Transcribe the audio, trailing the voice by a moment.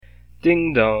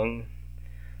Ding dong.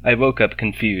 I woke up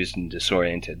confused and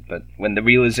disoriented, but when the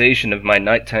realization of my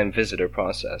nighttime visitor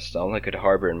processed, all I could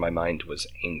harbor in my mind was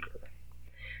anger.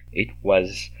 It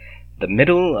was the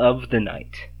middle of the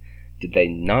night. Did they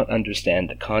not understand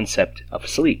the concept of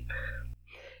sleep?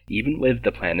 Even with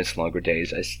the planet's longer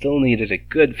days, I still needed a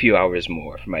good few hours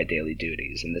more for my daily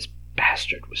duties, and this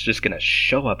bastard was just gonna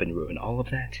show up and ruin all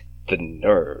of that? The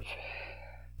nerve.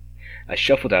 I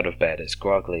shuffled out of bed as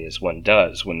groggily as one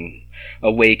does when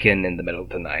awakened in the middle of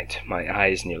the night, my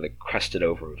eyes nearly crusted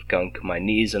over with gunk, my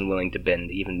knees unwilling to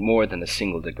bend even more than a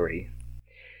single degree.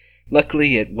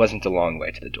 Luckily, it wasn't a long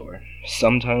way to the door.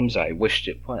 Sometimes I wished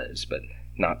it was, but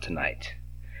not tonight.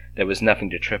 There was nothing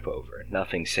to trip over,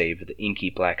 nothing save the inky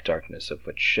black darkness of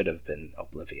what should have been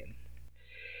oblivion.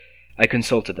 I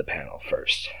consulted the panel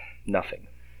first. Nothing.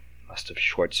 Must have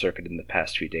short-circuited in the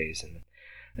past few days, and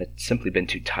I'd simply been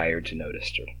too tired to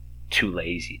notice, or too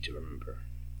lazy to remember.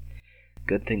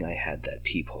 Good thing I had that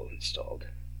peephole installed.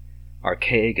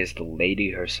 Archaic as the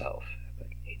lady herself, but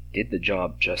it did the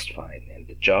job just fine, and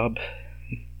the job...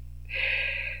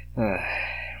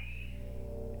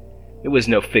 It was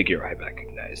no figure I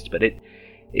recognized, but it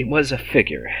was a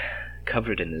figure,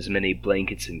 covered in as many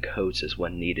blankets and coats as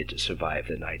one needed to survive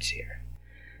the nights here.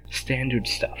 Standard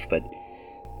stuff, but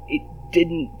it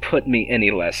didn't put me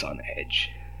any less on edge.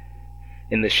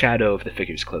 In the shadow of the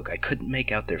figure's cloak, I couldn't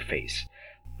make out their face,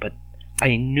 but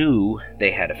I knew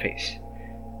they had a face.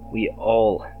 We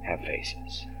all have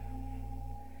faces.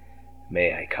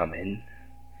 "May I come in?"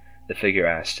 the figure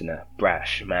asked in a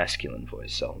brash, masculine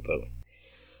voice, although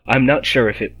I'm not sure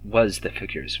if it was the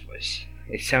figure's voice.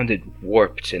 It sounded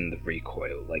warped in the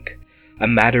recoil, like a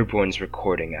Matterborn's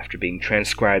recording after being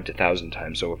transcribed 1,000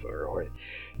 times over, or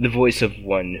the voice of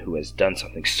one who has done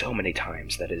something so many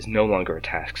times that it is no longer a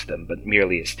task to them, but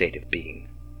merely a state of being.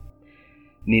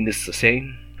 Needless to say,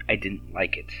 I didn't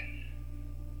like it.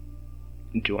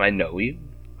 "Do I know you?"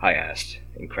 I asked,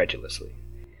 incredulously.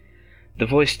 The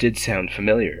voice did sound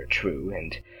familiar, true,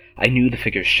 and I knew the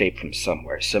figure's shape from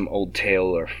somewhere, some old tale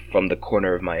or from the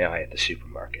corner of my eye at the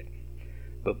supermarket.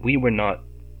 But we were not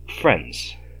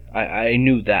friends. I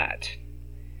knew that.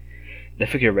 The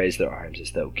figure raised their arms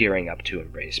as though gearing up to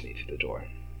embrace me through the door.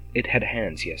 It had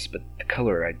hands, yes, but the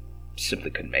color I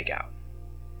simply couldn't make out.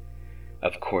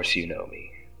 "Of course you know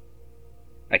me.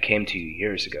 I came to you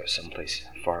years ago, someplace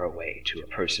far away, to a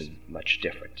person much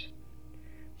different.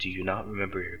 Do you not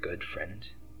remember your good friend?"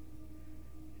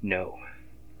 "No,"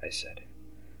 I said.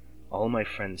 "All my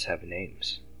friends have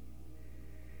names."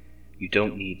 "You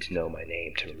don't need to know my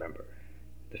name to remember,"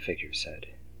 the figure said.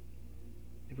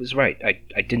 It was right.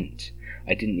 I didn't.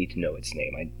 I didn't need to know its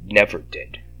name. I never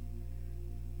did.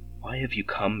 "Why have you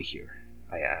come here?"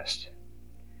 I asked.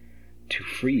 "To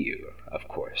free you, of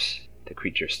course," the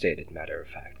creature stated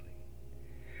matter-of-factly.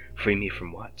 "Free me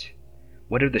from what?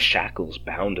 What are the shackles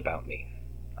bound about me?"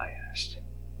 I asked.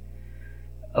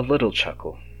 A little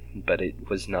chuckle, but it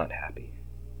was not happy.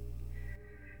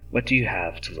 "What do you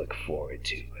have to look forward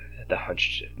to?" the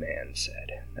hunched man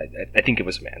said. I think it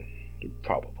was a man.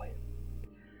 Probably.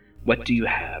 "What do you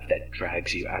have that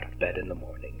drags you out of bed in the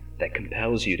morning, that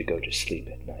compels you to go to sleep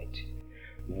at night?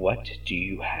 What do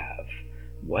you have?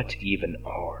 What even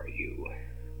are you?"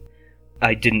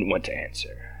 I didn't want to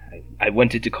answer. I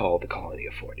wanted to call the colony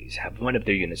authorities, have one of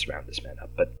their units round this man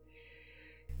up, but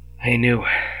I knew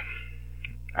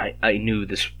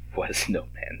this was no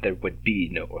man. There would be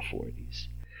no authorities.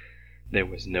 There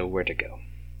was nowhere to go.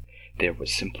 There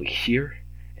was simply here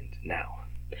and now,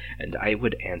 and I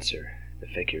would answer the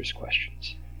figure's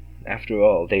questions. After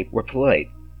all, they were polite,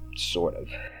 sort of.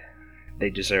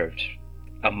 They deserved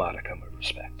a modicum of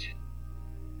respect.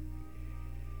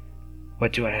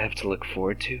 "What do I have to look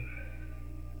forward to?"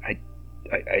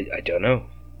 I don't know,"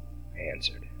 I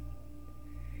answered.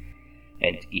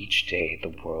 "And each day the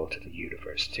world and the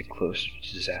universe tick closer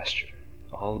to disaster,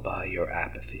 all by your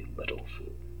apathy, little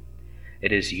fool.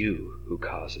 It is you who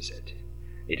causes it.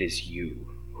 It is you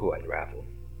who unravel."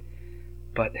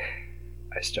 "But,"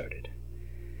 I started.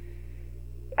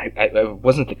 I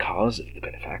wasn't the cause of the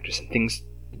benefactors, and things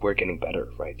were getting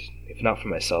better, right? If not for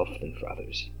myself, then for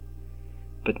others.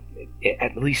 But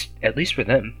at least for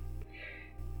them.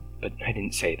 But I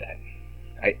didn't say that.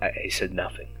 I said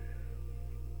nothing.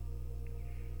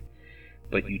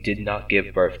 "But you did not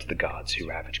give birth to the gods who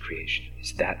ravage creation.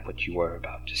 Is that what you were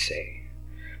about to say?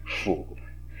 Fool.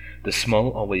 The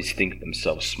small always think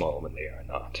themselves small when they are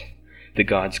not. The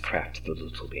gods craft the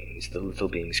little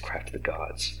beings craft the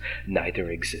gods. Neither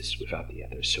exists without the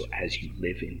other, so as you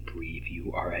live and breathe,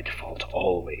 you are at fault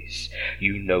always.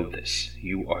 You know this.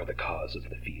 You are the cause of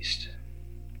the feast."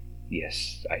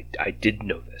 Yes, I did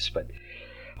know this, but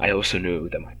I also knew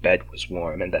that my bed was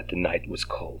warm and that the night was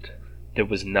cold. There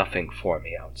was nothing for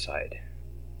me outside.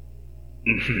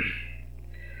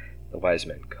 The wise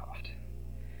man coughed.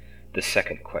 The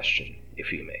second question,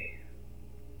 if you may.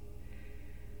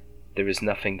 There is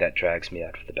nothing that drags me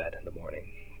out of the bed in the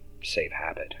morning, save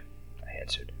habit, I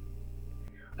answered.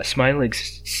 A smile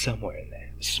existed somewhere in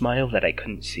there, a smile that I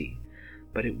couldn't see,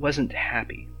 but it wasn't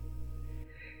happy.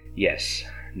 Yes,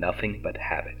 nothing but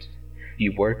habit.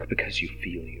 You work because you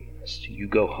feel you must. You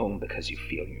go home because you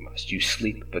feel you must. You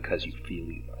sleep because you feel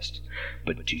you must.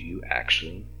 But do you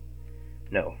actually?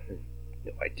 No,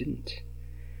 I didn't.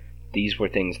 These were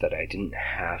things that I didn't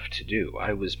have to do.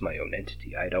 I was my own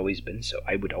entity. I'd always been so.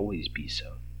 I would always be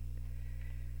so.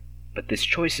 But this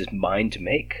choice is mine to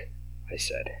make, I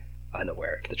said,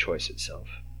 unaware of the choice itself.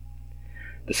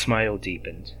 The smile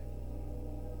deepened.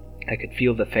 I could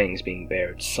feel the fangs being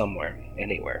bared somewhere,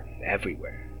 anywhere,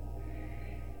 everywhere.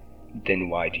 Then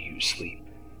why do you sleep?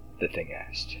 The thing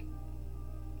asked.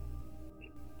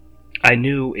 I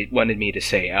knew it wanted me to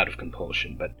say out of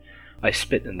compulsion, but I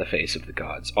spit in the face of the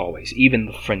gods, always, even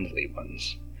the friendly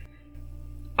ones.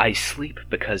 I sleep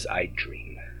because I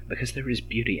dream, because there is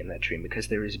beauty in that dream, because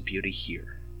there is beauty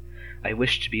here. I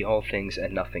wish to be all things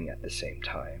and nothing at the same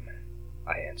time,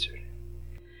 I answered.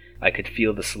 I could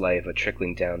feel the saliva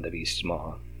trickling down the beast's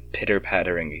maw,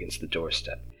 pitter-pattering against the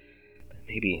doorstep, but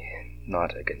maybe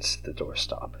not against the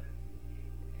doorstop.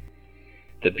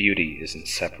 The beauty is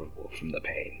inseparable from the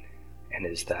pain, and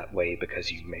is that way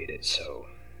because you made it so,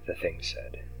 the thing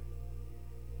said.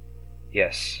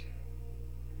 Yes.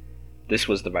 This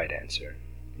was the right answer.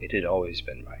 It had always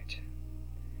been right.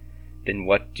 Then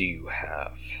what do you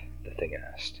have? The thing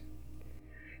asked.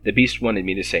 The beast wanted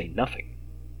me to say nothing,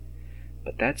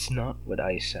 but that's not what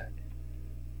I said.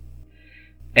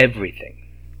 Everything.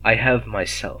 I have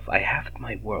myself. I have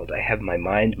my world. I have my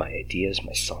mind, my ideas,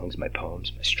 my songs, my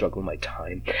poems, my struggle, my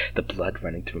time, the blood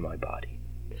running through my body.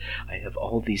 I have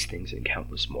all these things and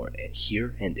countless more, and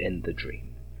here and in the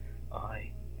dream.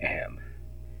 I am.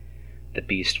 The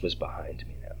beast was behind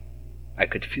me now. I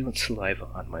could feel its saliva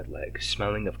on my leg,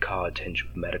 smelling of cod tinged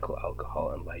with medical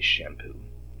alcohol and lice shampoo.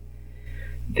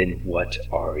 Then what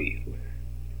are you?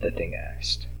 The thing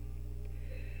asked.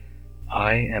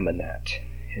 I am a gnat,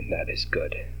 and that is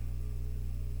good.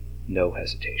 No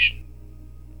hesitation.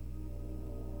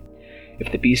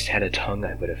 If the beast had a tongue,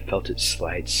 I would have felt it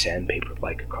slide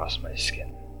sandpaper-like across my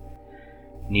skin.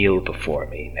 Kneel before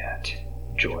me, gnat.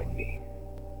 Join me.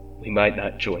 We might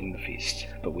not join the feast,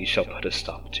 but we shall put a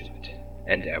stop to it,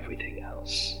 and everything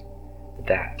else.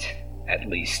 That, at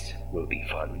least, will be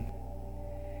fun.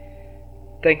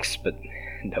 Thanks, but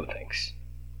no thanks.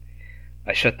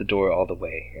 I shut the door all the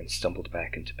way and stumbled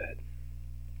back into bed.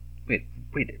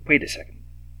 Wait a second.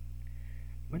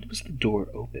 When was the door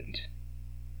opened?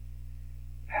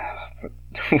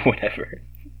 Whatever.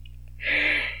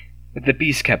 The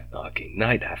beast kept knocking,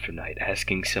 night after night,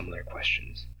 asking similar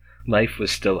questions. Life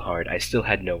was still hard. I still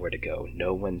had nowhere to go,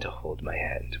 no one to hold my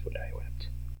hand when I wept.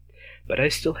 But I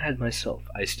still had myself.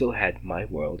 I still had my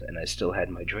world, and I still had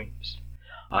my dreams.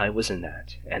 I was a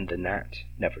gnat, and the gnat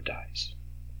never dies.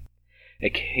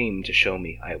 It came to show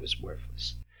me I was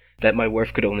worthless, that my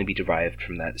worth could only be derived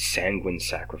from that sanguine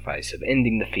sacrifice of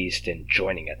ending the feast and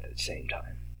joining at the same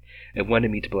time. It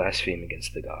wanted me to blaspheme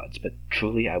against the gods, but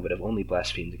truly I would have only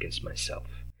blasphemed against myself.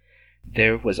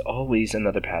 There was always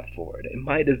another path forward. It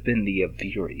might have been the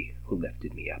Aviri who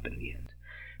lifted me up in the end,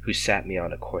 who set me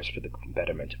on a course for the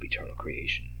betterment of eternal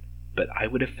creation. But I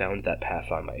would have found that path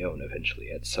on my own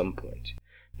eventually at some point,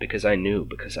 because I knew,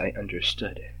 because I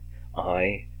understood.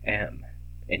 I am,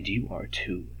 and you are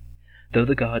too. Though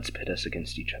the gods pit us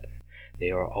against each other, they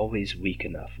are always weak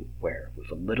enough where, with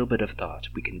a little bit of thought,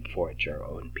 we can forge our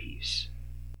own peace.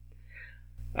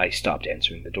 I stopped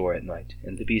answering the door at night,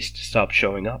 and the beast stopped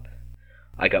showing up.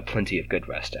 I got plenty of good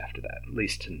rest after that, at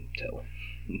least until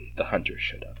the hunter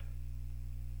showed up.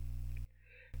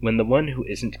 When the one who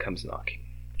isn't comes knocking,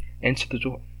 answer the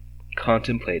door.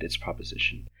 Contemplate its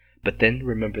proposition, but then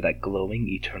remember that glowing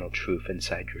eternal truth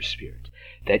inside your spirit,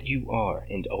 that you are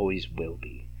and always will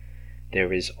be.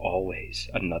 There is always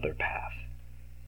another path.